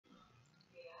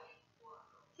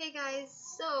Hey guys,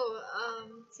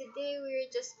 today we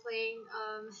were just playing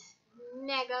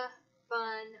Mega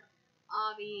Fun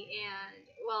Obby, and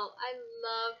well, I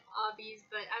love obbies,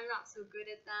 but I'm not so good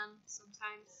at them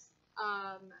sometimes.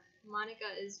 Monica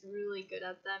is really good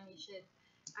at them. You should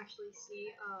actually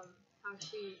see how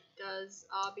she does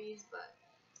obbies, but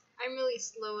I'm really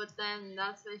slow at them, and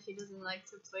that's why she doesn't like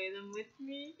to play them with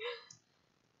me.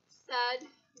 Sad,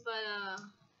 but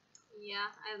yeah,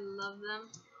 I love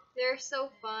them. They're so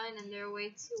fun, and they're a way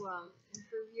to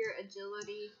improve your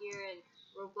agility here in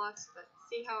Roblox. But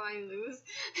see how I lose,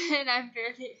 and I'm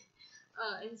barely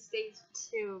in stage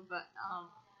 2. But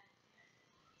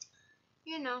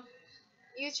you know,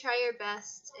 you try your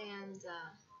best, and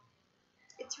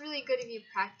it's really good if you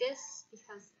practice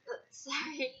because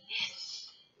sorry,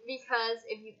 because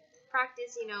if you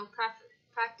practice,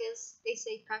 practice. They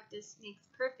say practice makes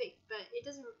perfect, but it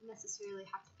doesn't necessarily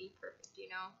have to be perfect.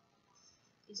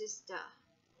 You just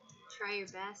try your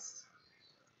best,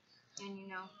 and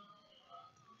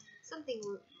something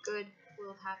good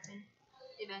will happen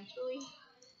eventually.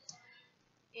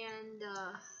 And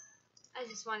I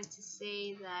just wanted to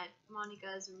say that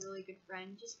Monica is a really good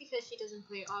friend. Just because she doesn't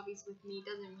play obbies with me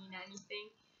doesn't mean anything.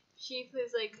 She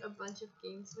plays like a bunch of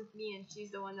games with me, and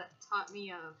she's the one that taught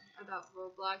me about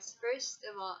Roblox. First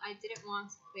of all, I didn't want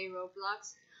to play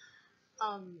Roblox.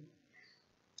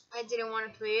 I didn't want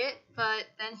to play it, but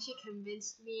then she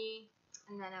convinced me,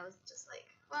 and then I was just like,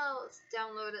 well, let's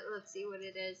download it, let's see what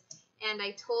it is. And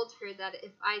I told her that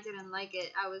if I didn't like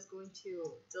it, I was going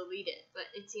to delete it, but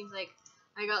it seems like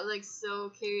I got like so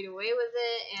carried away with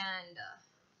it, and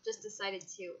just decided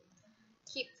to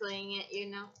keep playing it.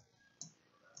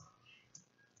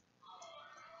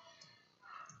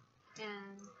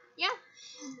 And yeah,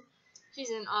 she's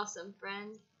an awesome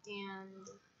friend, and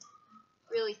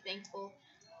really thankful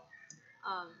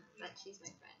that she's my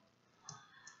friend.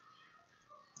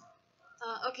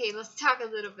 Okay, let's talk a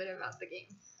little bit about the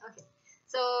game. Okay,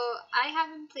 so I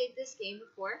haven't played this game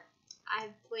before.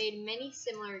 I've played many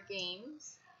similar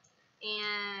games,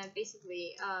 and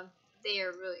basically, they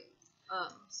are really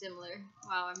similar.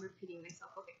 Wow, I'm repeating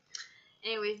myself. Okay.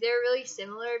 Anyways, they're really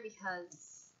similar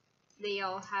because they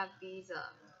all have these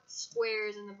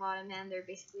squares in the bottom, and they're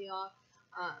basically all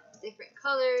different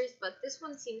colors. But this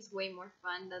one seems way more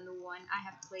fun than the one I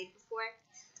have played before.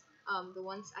 The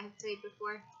ones I have played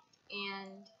before.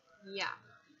 And yeah,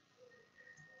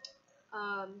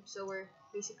 so we're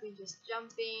basically just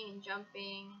jumping and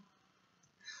jumping.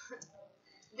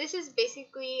 This is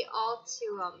basically all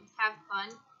to have fun,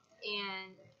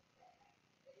 and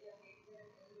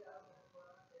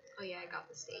oh yeah, I got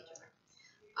the stage over.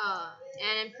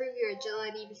 And improve your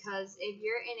agility, because if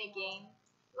you're in a game,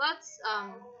 let's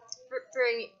for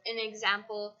an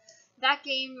example, that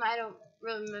game, I don't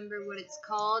remember what it's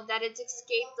called, that it's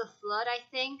Escape the Flood, I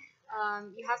think.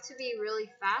 You have to be really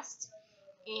fast,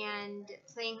 and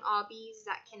playing obbies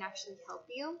that can actually help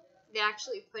you. They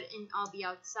actually put an obby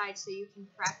outside so you can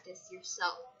practice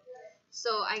yourself.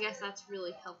 So I guess that's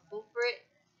really helpful for it.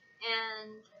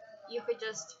 And you could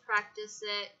just practice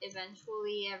it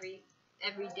eventually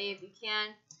every day if you can.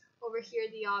 Over here,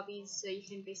 the obbies, so you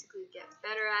can basically get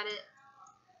better at it.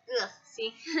 Ugh,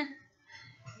 see?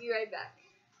 Be right back.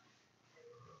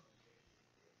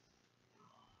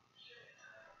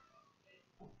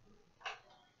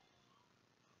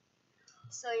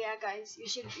 So yeah, guys, you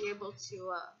should be able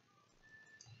to,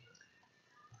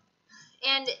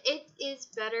 and it is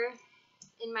better,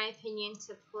 in my opinion,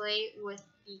 to play with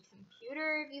the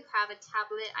computer. If you have a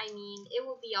tablet, I mean, it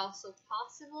will be also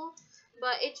possible,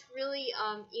 but it's really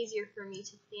easier for me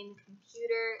to play in the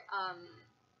computer.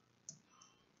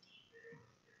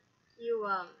 You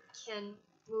can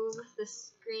move the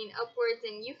screen upwards,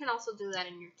 and you can also do that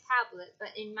in your tablet, but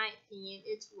in my opinion,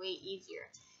 it's way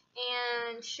easier.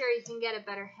 And sure, you can get a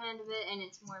better hand of it, and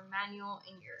it's more manual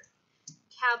in your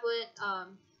tablet,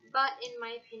 but in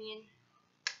my opinion,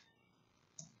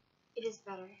 it is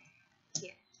better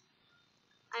here.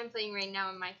 I'm playing right now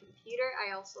on my computer.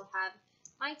 I also have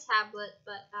my tablet,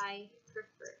 but I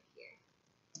prefer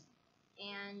here,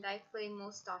 and I play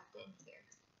most often here.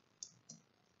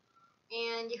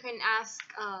 And you can ask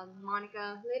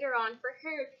Monica later on for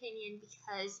her opinion,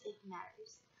 because it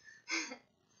matters.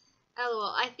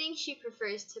 LOL, I think she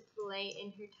prefers to play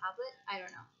in her tablet. I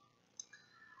don't know.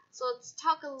 So let's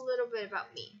talk a little bit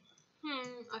about me.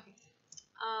 Okay.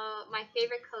 My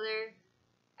favorite color,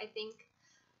 I think,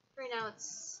 for now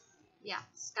it's, yeah,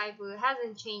 sky blue. It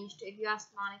hasn't changed. If you ask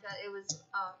Monica, it was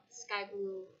sky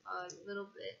blue a little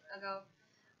bit ago.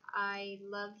 I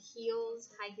love heels,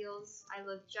 high heels. I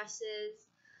love dresses.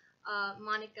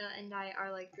 Monica and I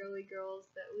are like girly girls,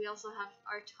 but we also have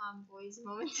our tomboys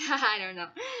moments. I don't know.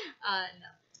 No,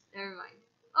 never mind.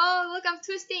 Oh, look, I'm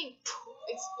twisting.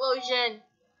 Explosion.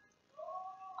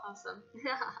 Awesome.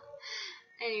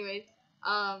 Anyways,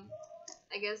 I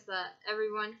guess that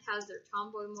everyone has their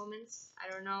tomboy moments. I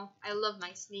don't know. I love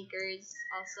my sneakers.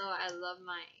 Also, I love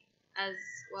my, as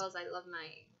well as I love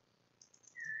my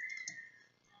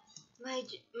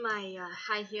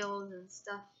high heels and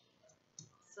stuff.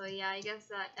 So yeah, I guess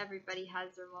that everybody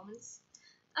has their moments.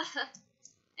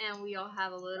 And we all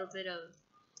have a little bit of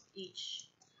each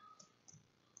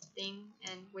thing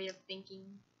and way of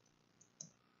thinking.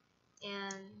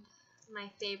 And my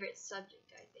favorite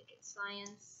subject, I think it's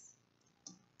science.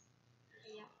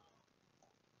 Yeah.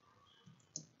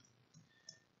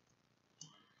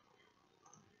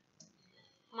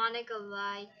 Monica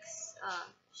likes,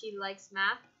 she likes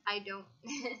math. I don't,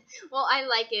 well, I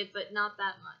like it, but not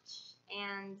that much.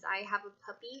 And I have a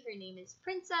puppy. Her name is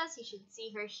Princess. You should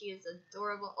see her. She is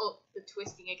adorable. Oh, the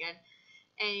twisting again.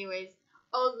 Anyways,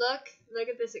 oh, look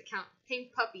at this account.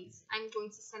 Pink Puppies. I'm going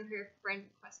to send her a friend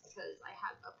request because I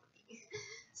have a puppy.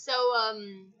 So,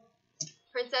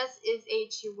 Princess is a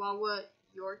Chihuahua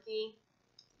Yorkie.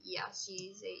 Yeah,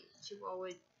 she's a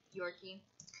Chihuahua Yorkie.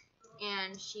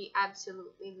 And she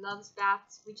absolutely loves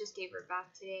baths. We just gave her a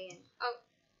bath today, and oh,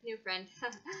 new friend.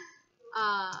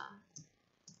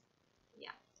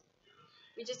 Yeah,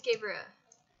 we just gave her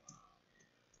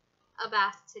a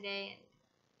bath today, and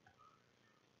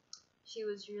she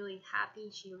was really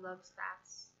happy. She loves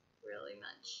baths really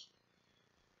much.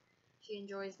 She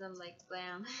enjoys them like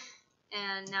glam.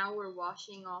 And now we're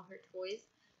washing all her toys.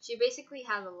 She basically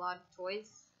has a lot of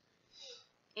toys.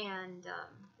 And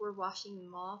we're washing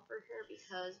them all for her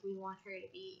because we want her to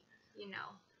be, you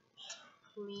know,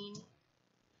 clean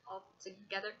all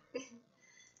together.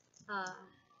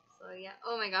 So yeah.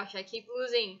 Oh my gosh, I keep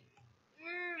losing.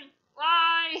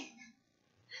 Why?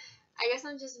 I guess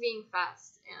I'm just being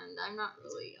fast, and I'm not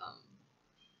really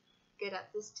good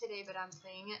at this today, but I'm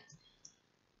playing it.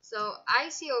 So I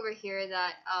see over here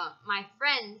that my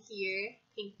friend here,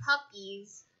 Pink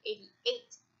Puppies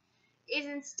 88, is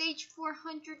in stage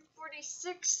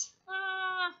 446.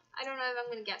 I don't know if I'm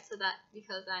gonna get to that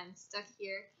because I'm stuck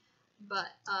here,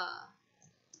 but oh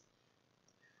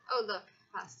look,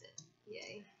 passed it,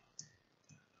 yay.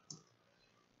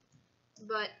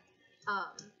 But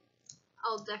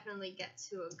I'll definitely get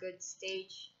to a good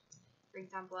stage. For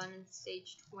example, I'm in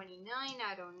stage 29.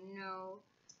 I don't know.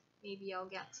 Maybe I'll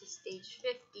get to stage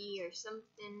 50 or something.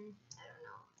 I don't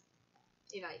know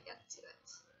if I get to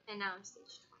it. And now I'm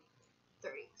stage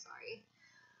 30. Sorry.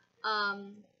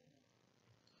 And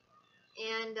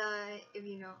if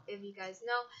you guys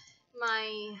know,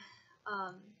 my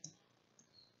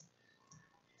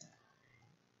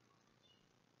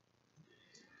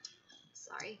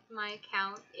my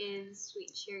account is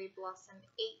Sweet Cherry Blossom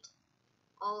 8,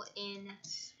 all in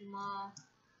small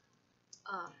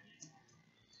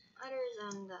letters,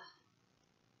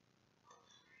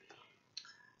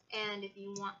 and if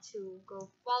you want to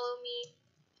go follow me,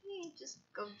 just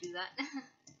go do that.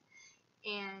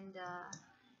 And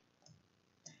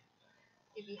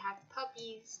if you have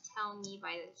puppies, tell me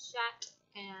by the chat,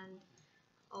 and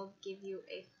I'll give you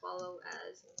a follow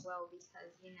as well,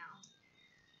 because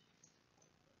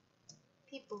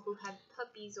people who have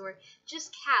puppies or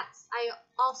just cats. I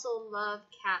also love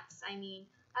cats. I mean,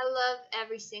 I love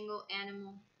every single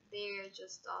animal. They're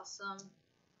just awesome.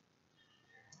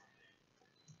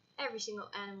 Every single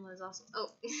animal is awesome.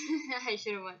 Oh, I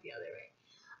should have went the other way.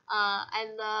 I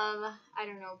love, I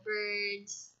don't know,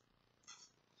 birds.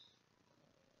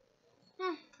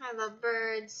 I love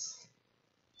birds.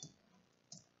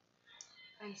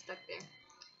 I'm stuck there.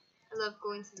 I love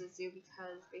going to the zoo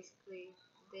because basically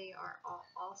they are all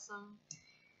awesome.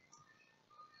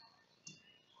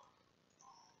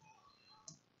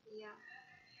 Yeah.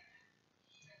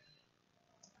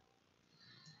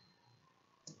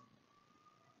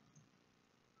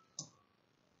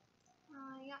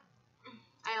 Yeah.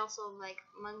 I also like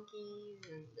monkeys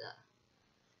and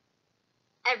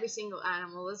every single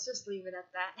animal. Let's just leave it at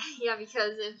that. Yeah,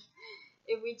 because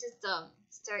if we just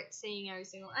start saying every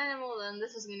single animal, then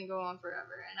this is gonna go on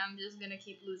forever, and I'm just gonna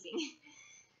keep losing.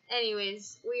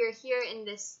 Anyways, we are here in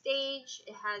this stage.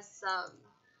 It has some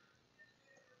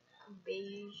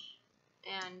beige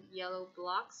and yellow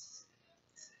blocks.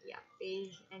 Yeah,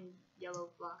 beige and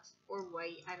yellow blocks, or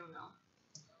white, I don't know.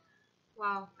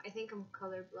 Wow, I think I'm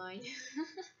colorblind.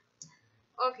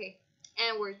 Okay,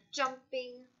 and we're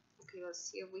jumping. Okay, let's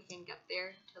see if we can get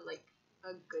there to like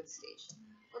a good stage.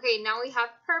 Okay, now we have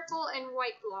purple and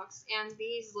white blocks, and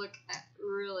these look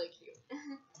really cute.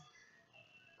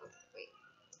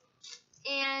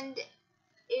 And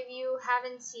if you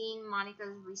haven't seen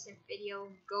Monica's recent video,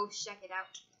 go check it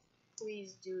out.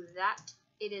 Please do that.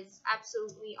 It is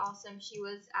absolutely awesome. She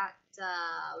was at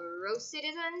Rose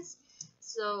Citizens,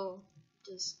 so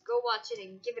just go watch it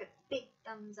and give it a big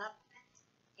thumbs up.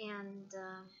 And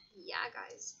yeah,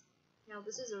 guys. Now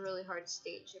this is a really hard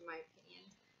stage in my opinion.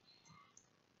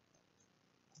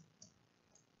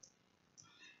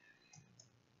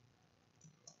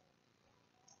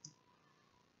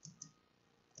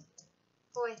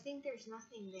 Oh, I think there's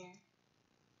nothing there.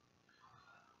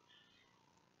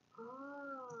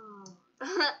 Oh,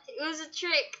 it was a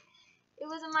trick. It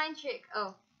was a mind trick.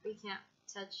 Oh, we can't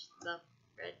touch the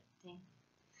red thing.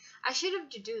 I should have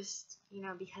deduced, you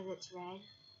know, because it's red.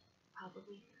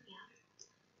 Probably, yeah.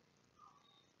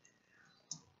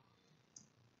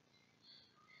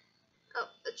 Oh,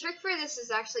 the trick for this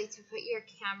is actually to put your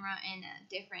camera in a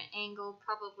different angle.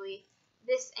 Probably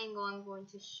this angle I'm going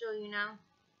to show you now.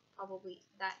 Probably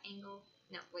that angle.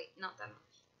 No, wait, not that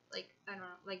much. Like, I don't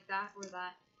know, like that or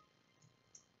that.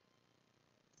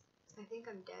 I think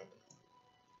I'm dead.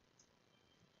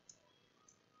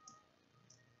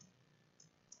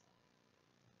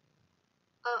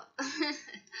 Oh,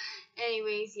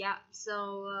 anyways, yeah,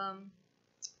 so,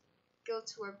 go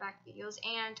to our back videos,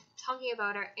 and talking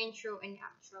about our intro and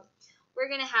outro. We're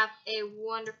gonna have a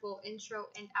wonderful intro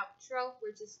and outro.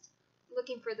 We're just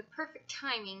looking for the perfect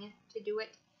timing to do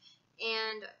it.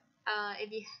 And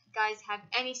if you guys have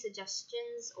any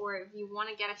suggestions, or if you want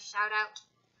to get a shout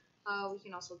out, we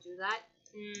can also do that.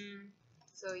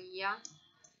 So yeah,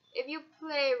 if you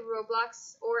play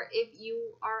Roblox, or if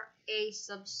you are a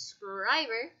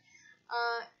subscriber,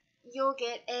 you'll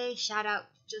get a shout out.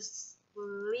 Just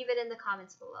leave it in the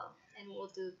comments below, and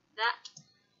we'll do that.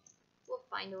 We'll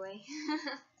find a way.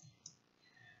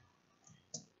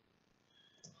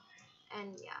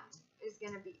 And yeah, it's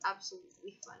gonna be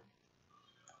absolutely fun.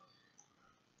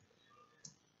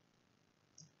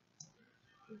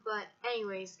 But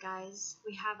anyways, guys,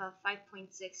 we have a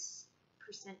 5.6%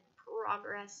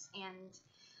 progress, and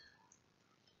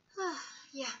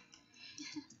yeah,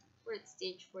 we're at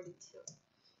stage 42.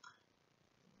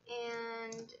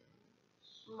 And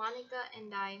Monica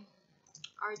and I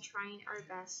are trying our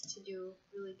best to do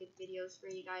really good videos for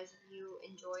you guys. If you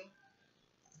enjoy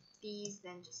these,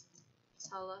 then just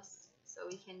tell us so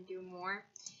we can do more.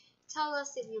 Tell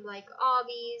us if you like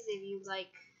obbies, if you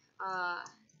like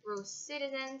Rose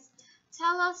Citizens.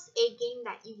 Tell us a game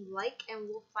that you like, and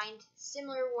we'll find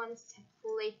similar ones to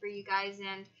play for you guys,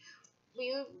 and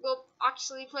we will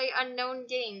actually play unknown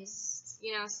games,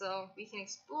 you know, so we can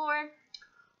explore.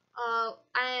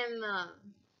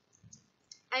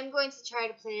 I'm going to try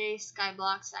to play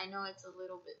Skyblocks. I know it's a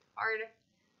little bit hard,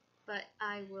 but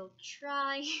I will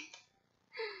try.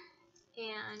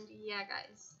 And yeah,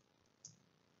 guys,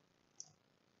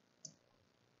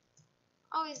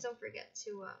 always don't forget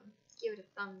to give it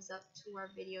a thumbs up to our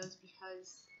videos,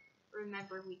 because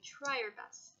remember, we try our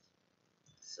best,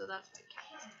 so that's what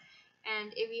counts.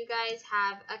 And if you guys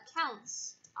have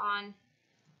accounts on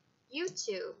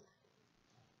YouTube,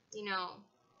 you know,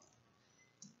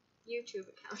 YouTube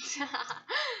accounts.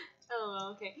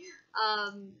 Oh, okay.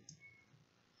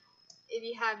 If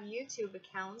you have YouTube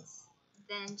accounts,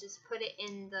 then just put it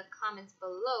in the comments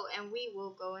below, and we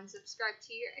will go and subscribe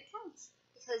to your accounts,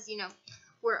 because, you know,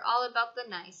 we're all about the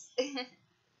nice.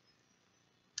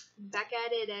 Back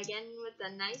at it again with the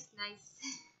nice.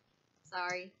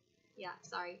 Sorry. Yeah,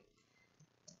 sorry.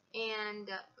 And,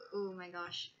 oh my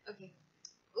gosh. Okay.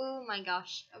 Oh my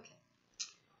gosh. Okay.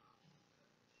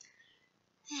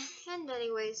 And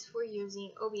anyways, we're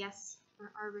using OBS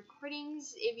for our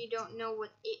recordings. If you don't know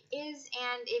what it is,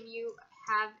 and if you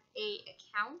have a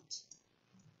account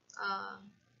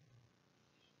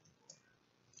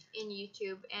in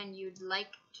YouTube and you'd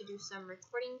like to do some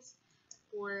recordings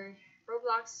for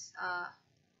Roblox,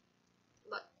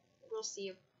 but we'll see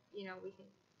if, you know, we can.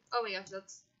 Oh my gosh,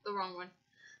 that's the wrong one.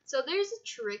 So there's a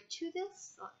trick to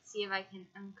this. Let's see if I can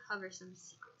uncover some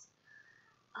secrets.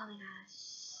 Oh my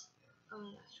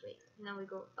gosh, wait. Now we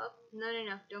go up. No,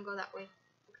 don't go that way.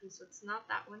 Okay, so it's not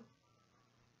that one.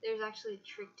 There's actually a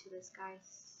trick to this,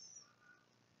 guys.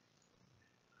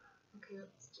 Okay,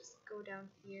 let's just go down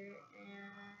here,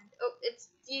 and oh, it's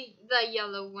the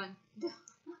yellow one.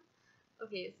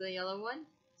 Okay, it's the yellow one.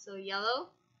 So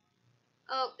yellow.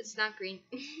 Oh, it's not green.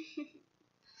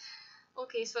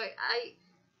 Okay, so I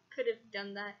could have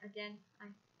done that again, I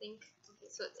think. Okay,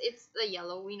 so it's the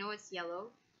yellow. We know it's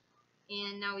yellow.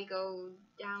 And now we go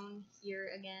down here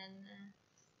again.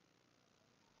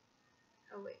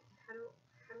 Oh wait, how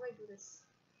do I do this?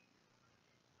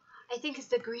 I think it's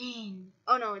the green.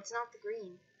 Oh no, it's not the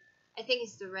green. I think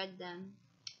it's the red then.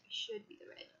 It should be the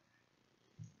red.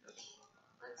 Okay,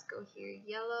 let's go here.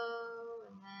 Yellow,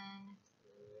 and then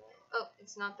red. Oh,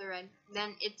 it's not the red.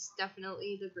 Then it's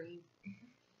definitely the green.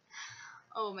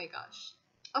 Oh my gosh.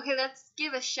 Okay, let's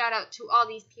give a shout out to all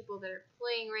these people that are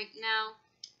playing right now.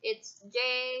 It's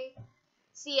J,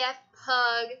 CF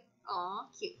Pug. Aw,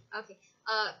 cute. Okay.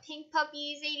 Pink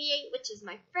Puppies 88, which is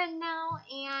my friend now,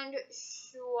 and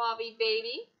Schwabby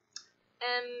Baby.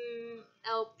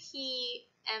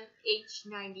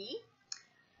 MLPMH90.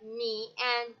 Me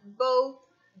and Bo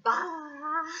Ba. I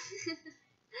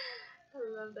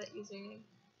love that username.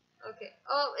 Okay.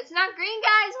 Oh, it's not green,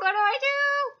 guys. What do I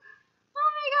do?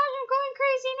 Oh my gosh, I'm going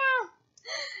crazy now.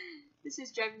 This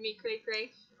is driving me cray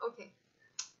cray. Okay.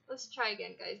 Let's try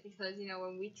again, guys, because, you know,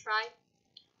 when we try,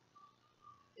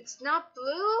 it's not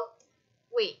blue?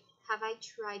 Wait, have I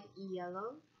tried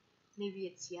yellow? Maybe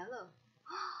it's yellow.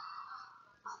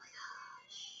 Oh my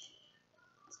gosh.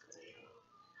 Let's go to yellow.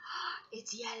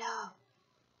 It's yellow.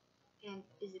 And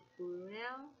is it blue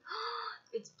now?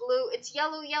 It's blue. It's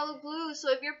yellow, yellow, blue.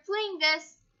 So if you're playing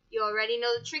this, you already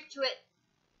know the trick to it.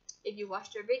 If you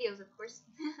watched our videos, of course.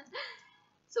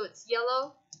 So it's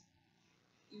yellow,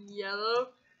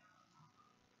 yellow,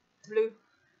 blue.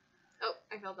 Oh,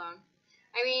 I fell down.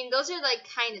 I mean, those are like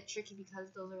kind of tricky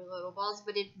because those are little balls.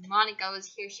 But if Monica was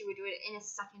here, she would do it in a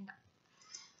second.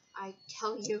 I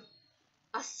tell you,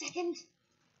 a second.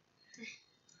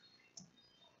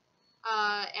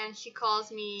 And she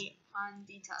calls me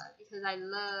Pandita because I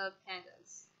love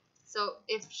pandas. So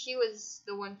if she was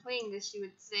the one playing this, she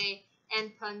would say,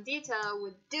 and Pandita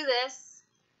would do this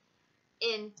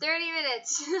in 30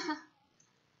 minutes.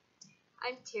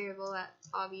 I'm terrible at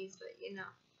hobbies, but you know.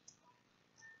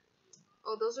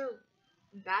 Oh, those are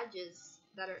badges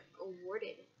that are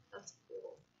awarded. That's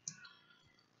cool.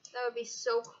 That would be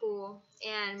so cool.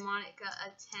 And Monica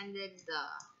attended the,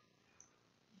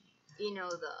 you know,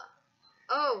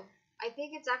 oh, I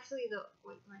think it's actually the,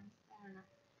 wait, mine, I don't know.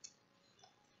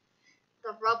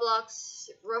 The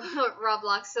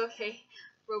Roblox, okay.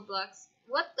 Roblox.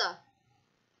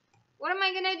 What am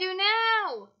I gonna do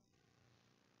now?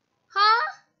 Huh?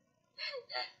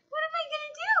 What am I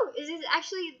gonna do? Is it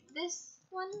actually this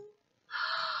one?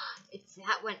 It's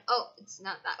that one. Oh, it's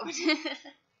not that one.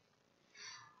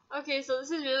 Okay, so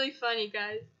this is really funny,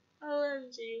 guys.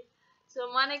 OMG.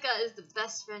 So Monica is the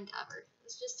best friend ever.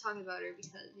 Let's just talk about her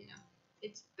because, you know,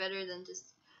 it's better than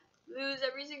just lose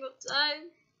every single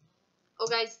time. Oh,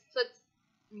 guys, so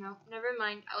no, never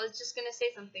mind. I was just gonna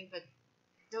say something, but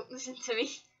don't listen to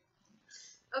me.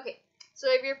 Okay,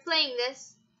 so if you're playing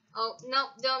this, oh, no,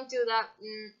 don't do that.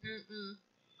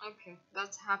 Okay,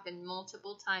 that's happened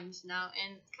multiple times now,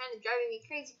 and it's kind of driving me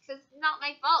crazy because it's not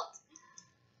my fault.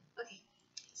 Okay,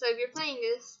 so if you're playing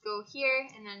this, go here,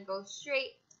 and then go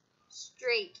straight,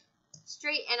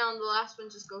 and on the last one,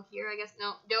 just go here, I guess.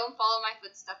 No, don't follow my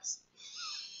footsteps,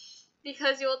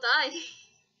 because you'll die.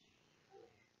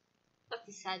 That's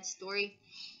a sad story.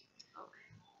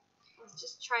 Okay, let's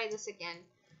just try this again.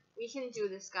 We can do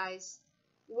this, guys.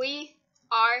 We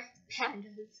are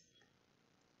pandas.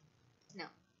 No.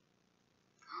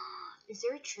 Is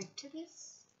there a trick to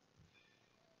this?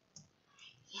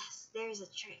 Yes, there's a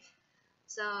trick.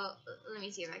 So, let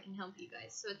me see if I can help you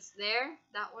guys. So, it's there,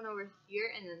 that one over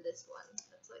here, and then this one.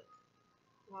 That's like,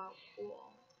 wow,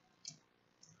 cool.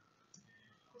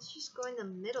 Let's just go in the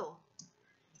middle.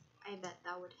 I bet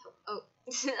that would help. Oh.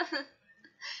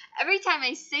 Every time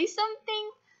I say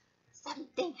something,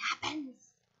 something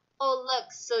happens. Oh,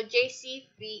 look. So, JCF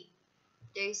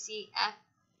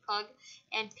Pug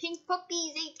and Pink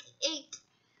Puppies 88.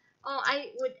 Oh,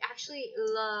 I would actually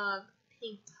love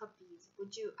Pink Puppies.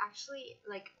 Would you actually,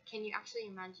 like, can you actually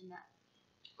imagine that?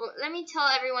 Well, let me tell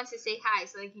everyone to say hi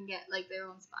so they can get, like, their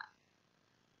own spot.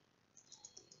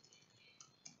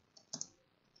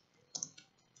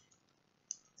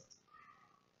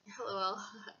 LOL.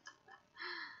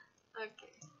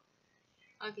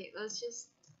 Okay, let's just,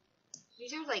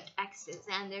 these are like X's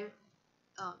and they're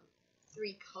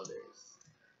 3 colors.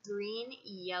 Green,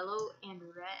 yellow, and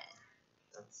red.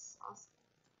 That's awesome.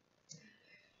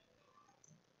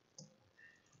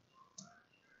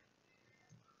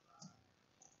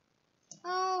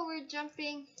 Oh, we're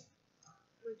jumping.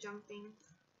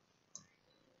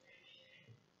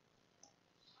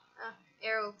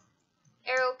 Arrow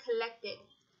collected.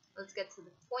 Let's get to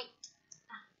the point.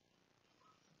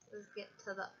 Let's get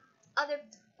to the other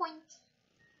point.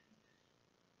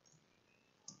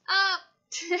 Up.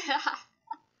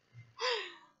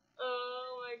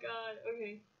 Oh my god.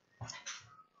 Okay.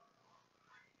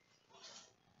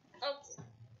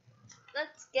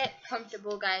 Let's get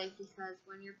comfortable, guys, because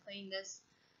when you're playing this,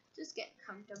 Just get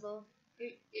comfortable.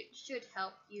 It should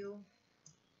help you.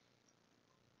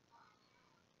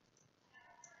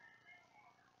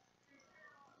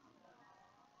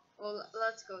 Well,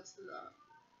 let's go to the...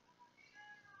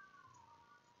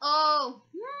 Oh!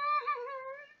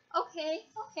 Okay,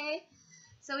 okay.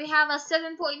 So we have a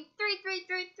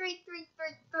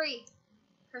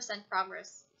 7.333333%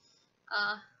 progress.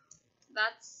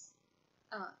 That's...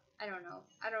 I don't know.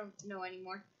 I don't know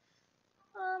anymore.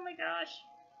 Oh my gosh.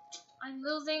 I'm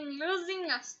losing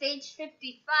stage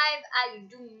 55. I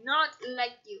do not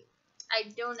like you. I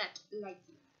do not like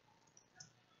you.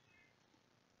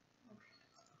 Okay.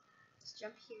 Let's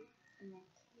jump here and then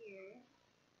here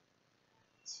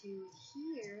to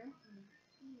here and then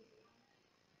here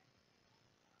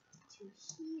to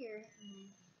here and then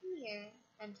here.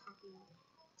 I'm talking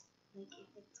like if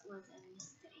it was a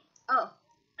mistake. Oh,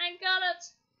 I got it.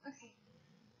 Okay.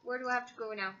 Where do I have to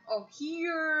go now? Oh,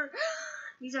 here.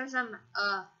 These are some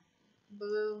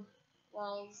blue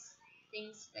walls,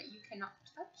 things that you cannot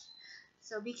touch.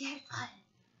 So be careful.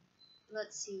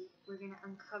 Let's see. We're gonna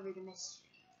uncover the mystery.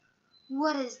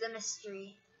 What is the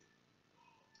mystery?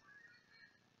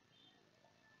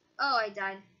 Oh, I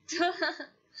died.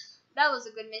 That was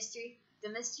a good mystery. The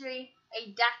mystery, a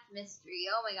death mystery.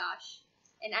 Oh my gosh.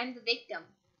 And I'm the victim.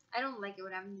 I don't like it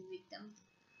when I'm the victim.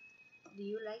 Do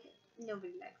you like it?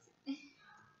 Nobody likes it.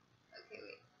 Okay,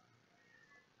 wait.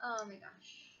 Oh my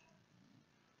gosh.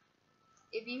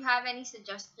 If you have any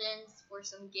suggestions for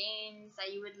some games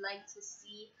that you would like to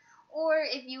see, or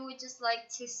if you would just like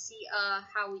to see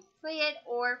how we play it,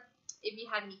 or if you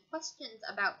have any questions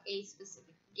about a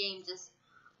specific game, just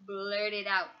blurt it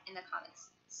out in the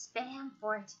comments. Spam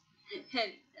for it.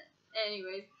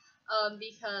 Anyways,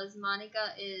 because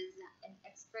Monica is an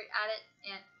expert at it,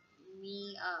 and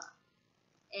me,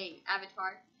 a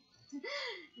avatar.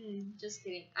 Just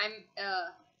kidding. I'm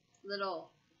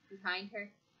little behind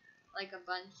her, like a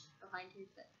bunch behind her,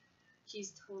 but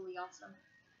she's totally awesome.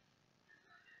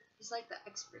 She's like the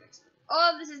expert.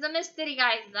 Oh, this is the mystery,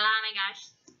 guys. Oh my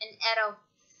gosh, an arrow,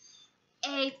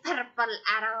 a purple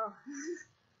arrow.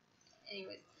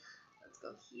 Anyways, let's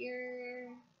go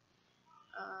here,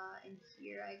 and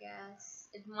here, I guess.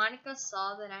 If Monica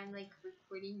saw that I'm like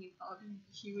recording you,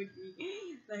 she would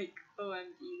be like,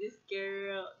 OMG, this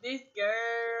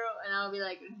girl, and I'll be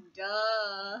like,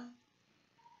 duh.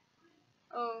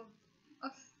 Oh,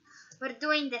 okay. We're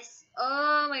doing this.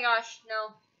 Oh my gosh,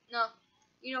 no.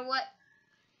 You know what?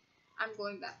 I'm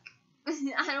going back.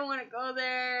 I don't want to go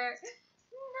there.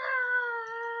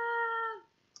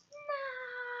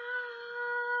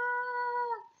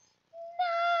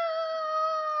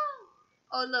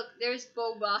 Oh look, there's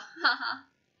Boba.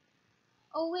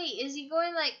 Oh wait, is he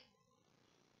going like...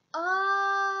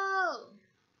 Oh!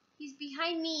 He's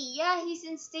behind me. Yeah, he's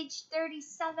in stage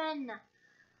 37.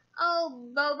 Oh,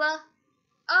 Boba.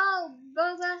 Oh,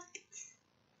 Boba.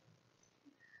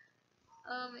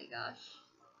 Oh my gosh.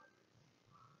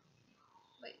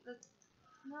 Wait, let's...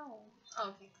 No. Oh,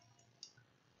 okay.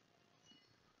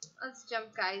 Let's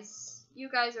jump, guys. You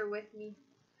guys are with me.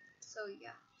 So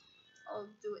yeah, I'll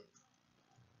do it.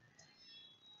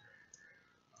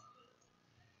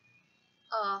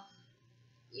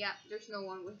 Yeah, there's no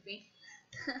one with me.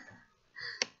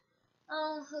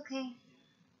 Oh, okay.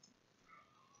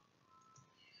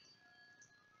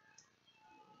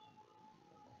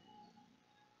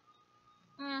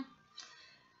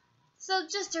 So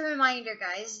just a reminder,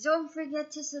 guys, don't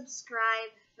forget to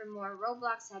subscribe for more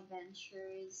Roblox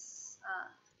adventures.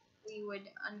 We would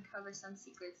uncover some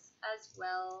secrets as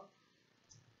well.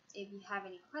 If you have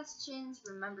any questions,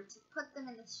 remember to put them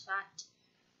in the chat,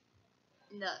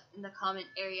 in the comment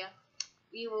area.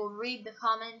 We will read the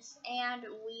comments and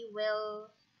we will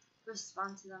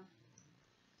respond to them.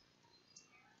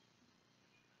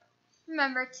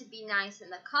 Remember to be nice in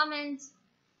the comment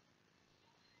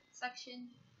section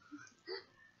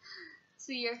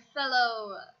to your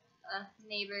fellow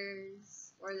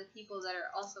neighbors or the people that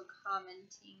are also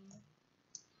commenting.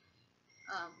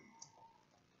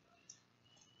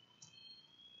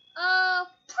 Oh,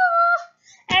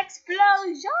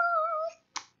 explosion!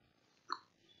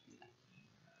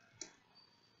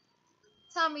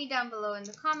 Tell me down below in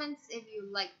the comments if you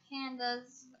like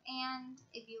pandas and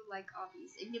if you like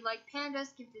obbies. If you like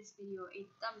pandas, give this video a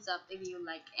thumbs up. If you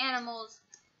like animals,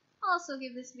 also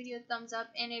give this video a thumbs up.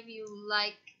 And if you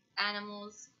like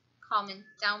animals, comment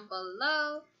down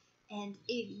below. And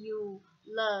if you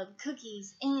love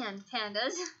cookies and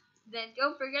pandas, then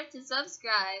don't forget to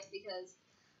subscribe because,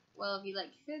 well, if you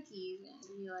like cookies and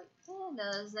if you like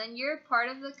pandas, then you're part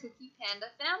of the Cookie Panda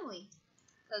family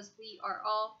because we are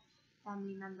all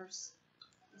family members.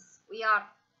 Yes, we are.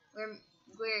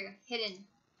 we're hidden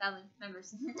family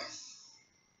members.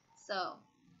 So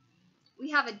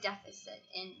we have a deficit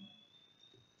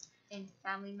in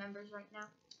family members right now,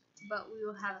 but we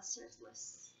will have a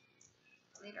surplus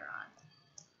later on.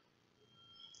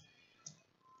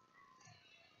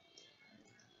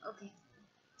 Okay.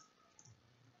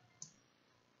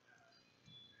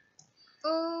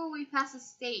 Oh, we passed a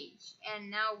stage,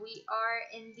 and now we are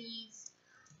in these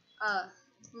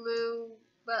blue.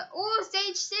 But oh,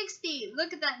 stage 60!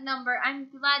 Look at that number. I'm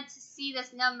glad to see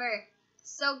this number.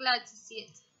 So glad to see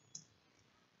it.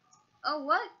 Oh,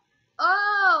 what?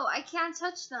 Oh, I can't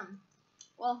touch them.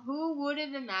 Well, who would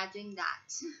have imagined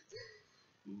that?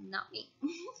 Not me.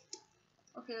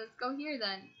 Okay, let's go here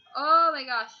then. Oh my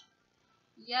gosh.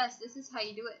 Yes, this is how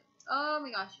you do it. Oh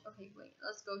my gosh. Okay, wait.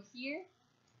 Let's go here.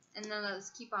 And then let's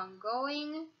keep on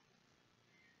going.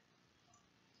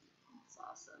 That's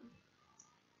awesome.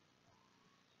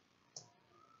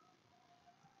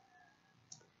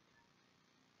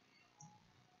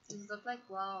 These look like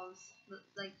walls. Look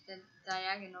like the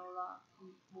diagonal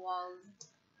walls.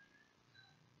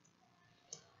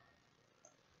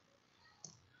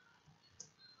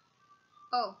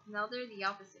 Oh, now they're the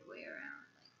opposite way around.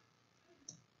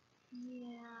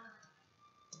 Like,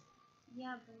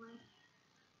 yeah, boy.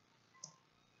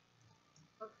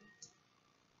 Okay.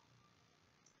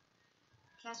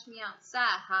 Catch me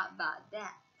outside. How about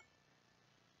that?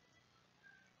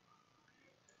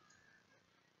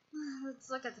 Let's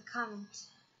look at the comment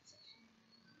section.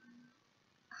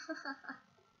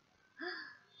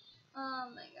 Oh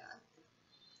my god.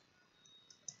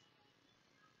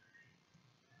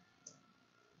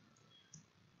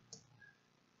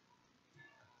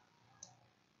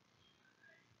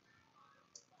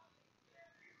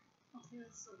 Okay,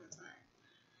 let's look at that.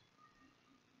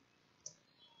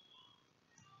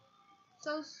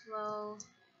 So slow.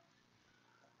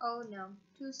 Oh no,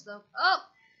 too slow. Oh!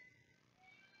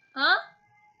 Huh?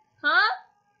 Huh?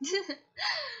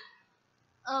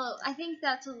 Oh, I think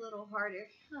that's a little harder.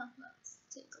 Huh, let's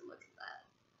take a look at that.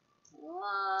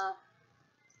 Whoa.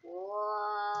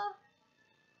 Whoa.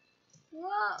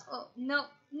 Whoa. Oh, no.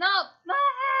 No.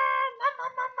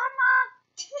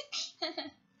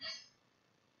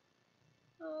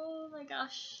 Oh my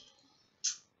gosh.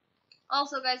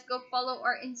 Also, guys, go follow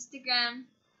our Instagram,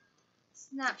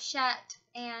 Snapchat,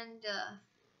 and,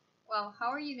 well, how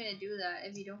are you going to do that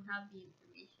if you don't have the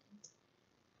information?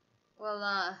 Well,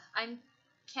 I'm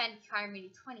Candy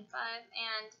Carmody 25,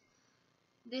 and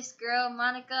this girl,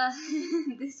 Monica,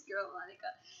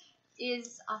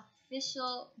 is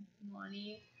official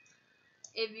money.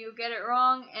 If you get it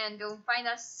wrong and don't find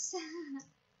us,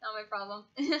 not my problem.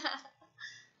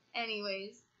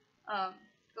 Anyways,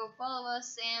 go follow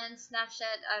us, and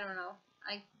Snapchat, I don't know.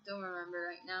 I don't remember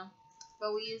right now.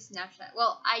 But we use Snapchat.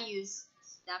 Well, I use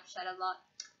Snapchat a lot.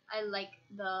 I like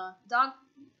the dog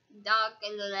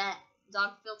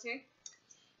filter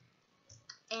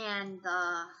and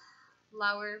the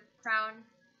flower crown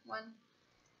one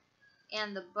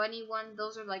and the bunny one.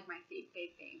 Those are like my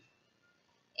fave.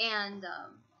 And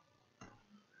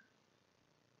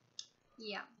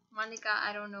yeah, Monica,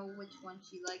 I don't know which one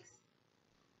she likes.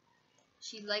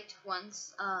 She liked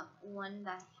once one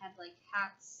that had like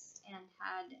hats and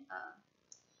had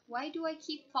why do I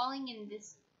keep falling in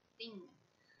this thing?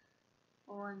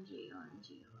 OMG.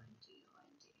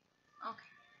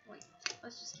 Okay, wait.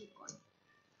 Let's just keep going.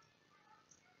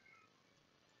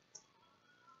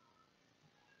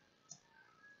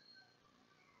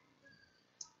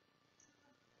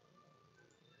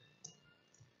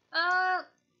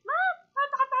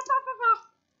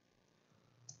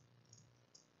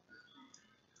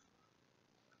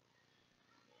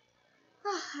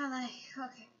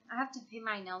 Okay, I have to paint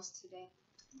my nails today.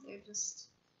 They're just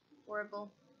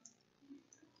horrible.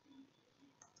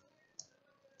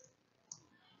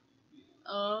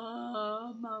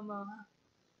 Oh, mama.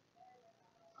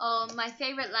 Oh, my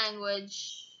favorite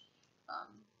language.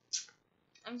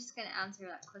 I'm just gonna answer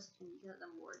that question because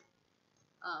I'm bored.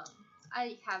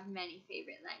 I have many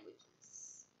favorite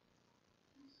languages.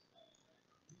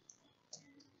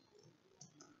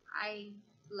 I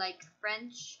like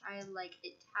French. I like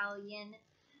Italian.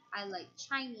 I like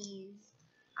Chinese.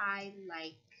 I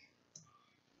like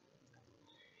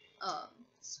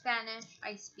Spanish.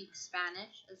 I speak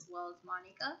Spanish as well as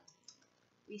Monica.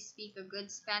 We speak a good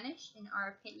Spanish in our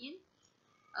opinion.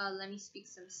 Let me speak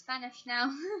some Spanish now.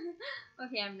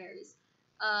 Okay, I'm nervous.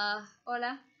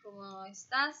 Hola, ¿cómo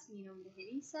estás? Mi nombre es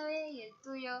Elizabeth y el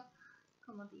tuyo,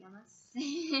 ¿cómo te llamas?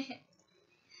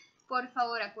 Por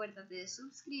favor, acuérdate de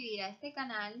suscribir a este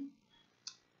canal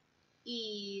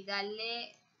y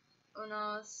darle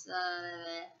unos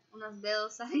unos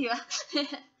dedos arriba.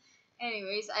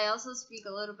 Anyways, I also speak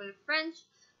a little bit of French.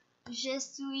 Je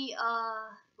suis,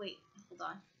 wait, hold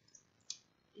on.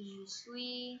 Je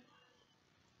suis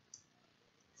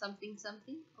something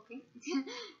something, okay.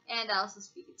 And I also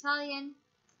speak Italian.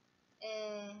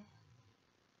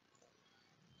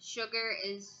 Sugar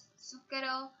is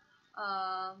zucchero.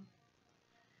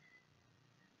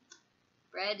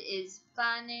 Bread is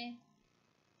pane.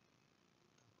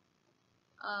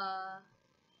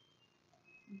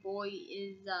 Boy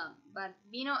is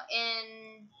bambino.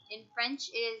 In French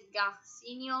it is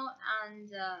garcino, and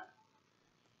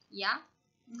yeah.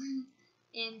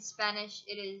 In Spanish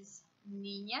it is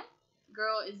niña.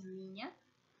 Girl is niña,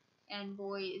 and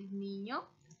boy is niño.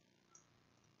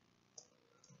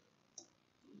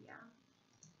 Yeah.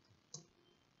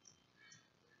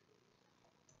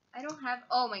 I don't have.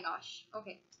 Oh my gosh.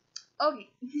 Okay. Okay.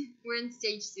 We're in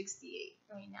stage 68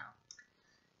 right now,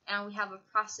 and we have a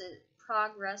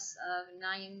progress of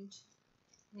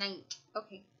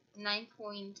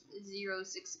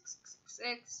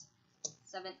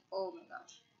 9.06667. Oh my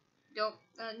gosh. Don't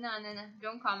no,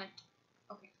 don't comment.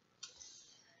 Okay.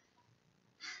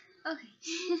 Okay.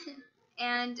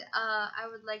 And I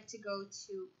would like to go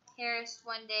to Paris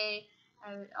one day.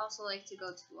 I would also like to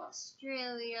go to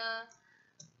Australia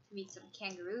to meet some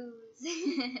kangaroos.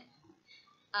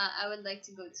 I would like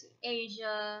to go to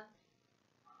Asia.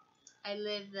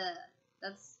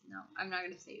 No, I'm not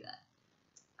gonna say that.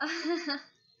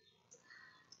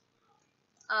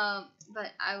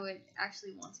 But I would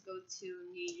actually want to go to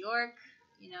New York.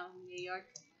 New York.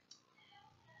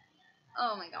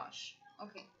 Oh my gosh.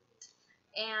 Okay.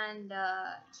 And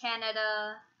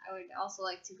Canada. I would also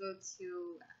like to go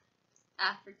to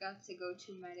Africa, to go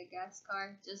to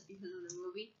Madagascar, just because of the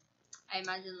movie. I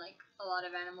imagine like a lot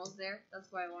of animals there.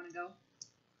 That's why I want to go.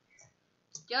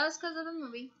 Just because of the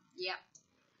movie. Yeah.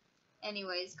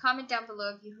 Anyways, comment down below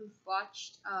if you've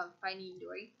watched Finding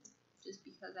Dory, just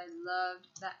because I loved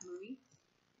that movie.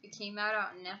 It came out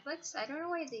on Netflix. I don't know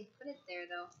why they put it there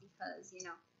though, because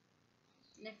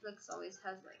Netflix always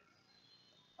has like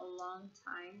a long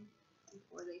time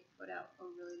before they put out a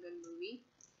really good movie.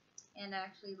 And I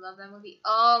actually love that movie.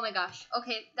 Oh my gosh.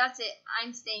 Okay, that's it.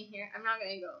 I'm staying here. I'm not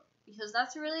gonna go, because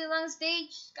that's a really long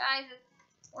stage, guys.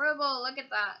 It's horrible. Look at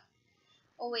that.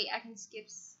 Oh wait, I can skip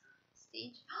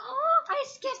stage. Oh, I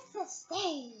skipped the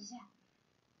stage.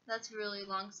 That's a really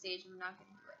long stage. I'm not gonna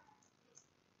do it.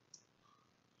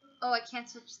 Oh, I can't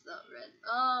touch the red.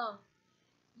 Oh,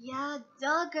 yeah,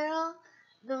 duh, girl.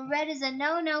 The red is a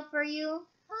no-no for you.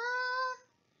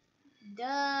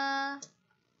 Duh.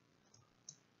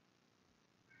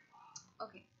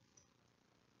 Okay.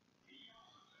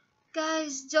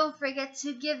 Guys, don't forget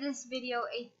to give this video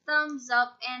a thumbs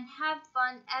up and have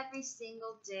fun every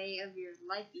single day of your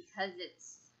life, because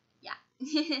it's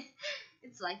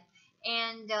life.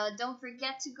 And don't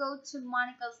forget to go to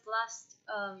Monica's last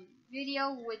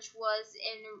video, which was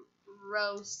in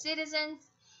Row Citizens.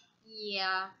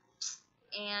 Yeah.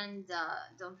 And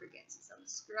don't forget to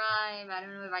subscribe. I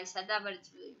don't know if I said that, but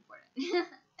it's really important.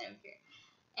 I don't care.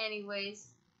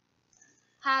 Anyways,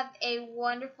 have a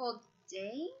wonderful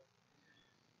day.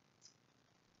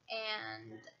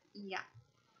 And yeah.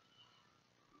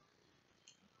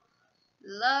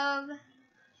 Love,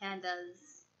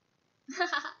 pandas.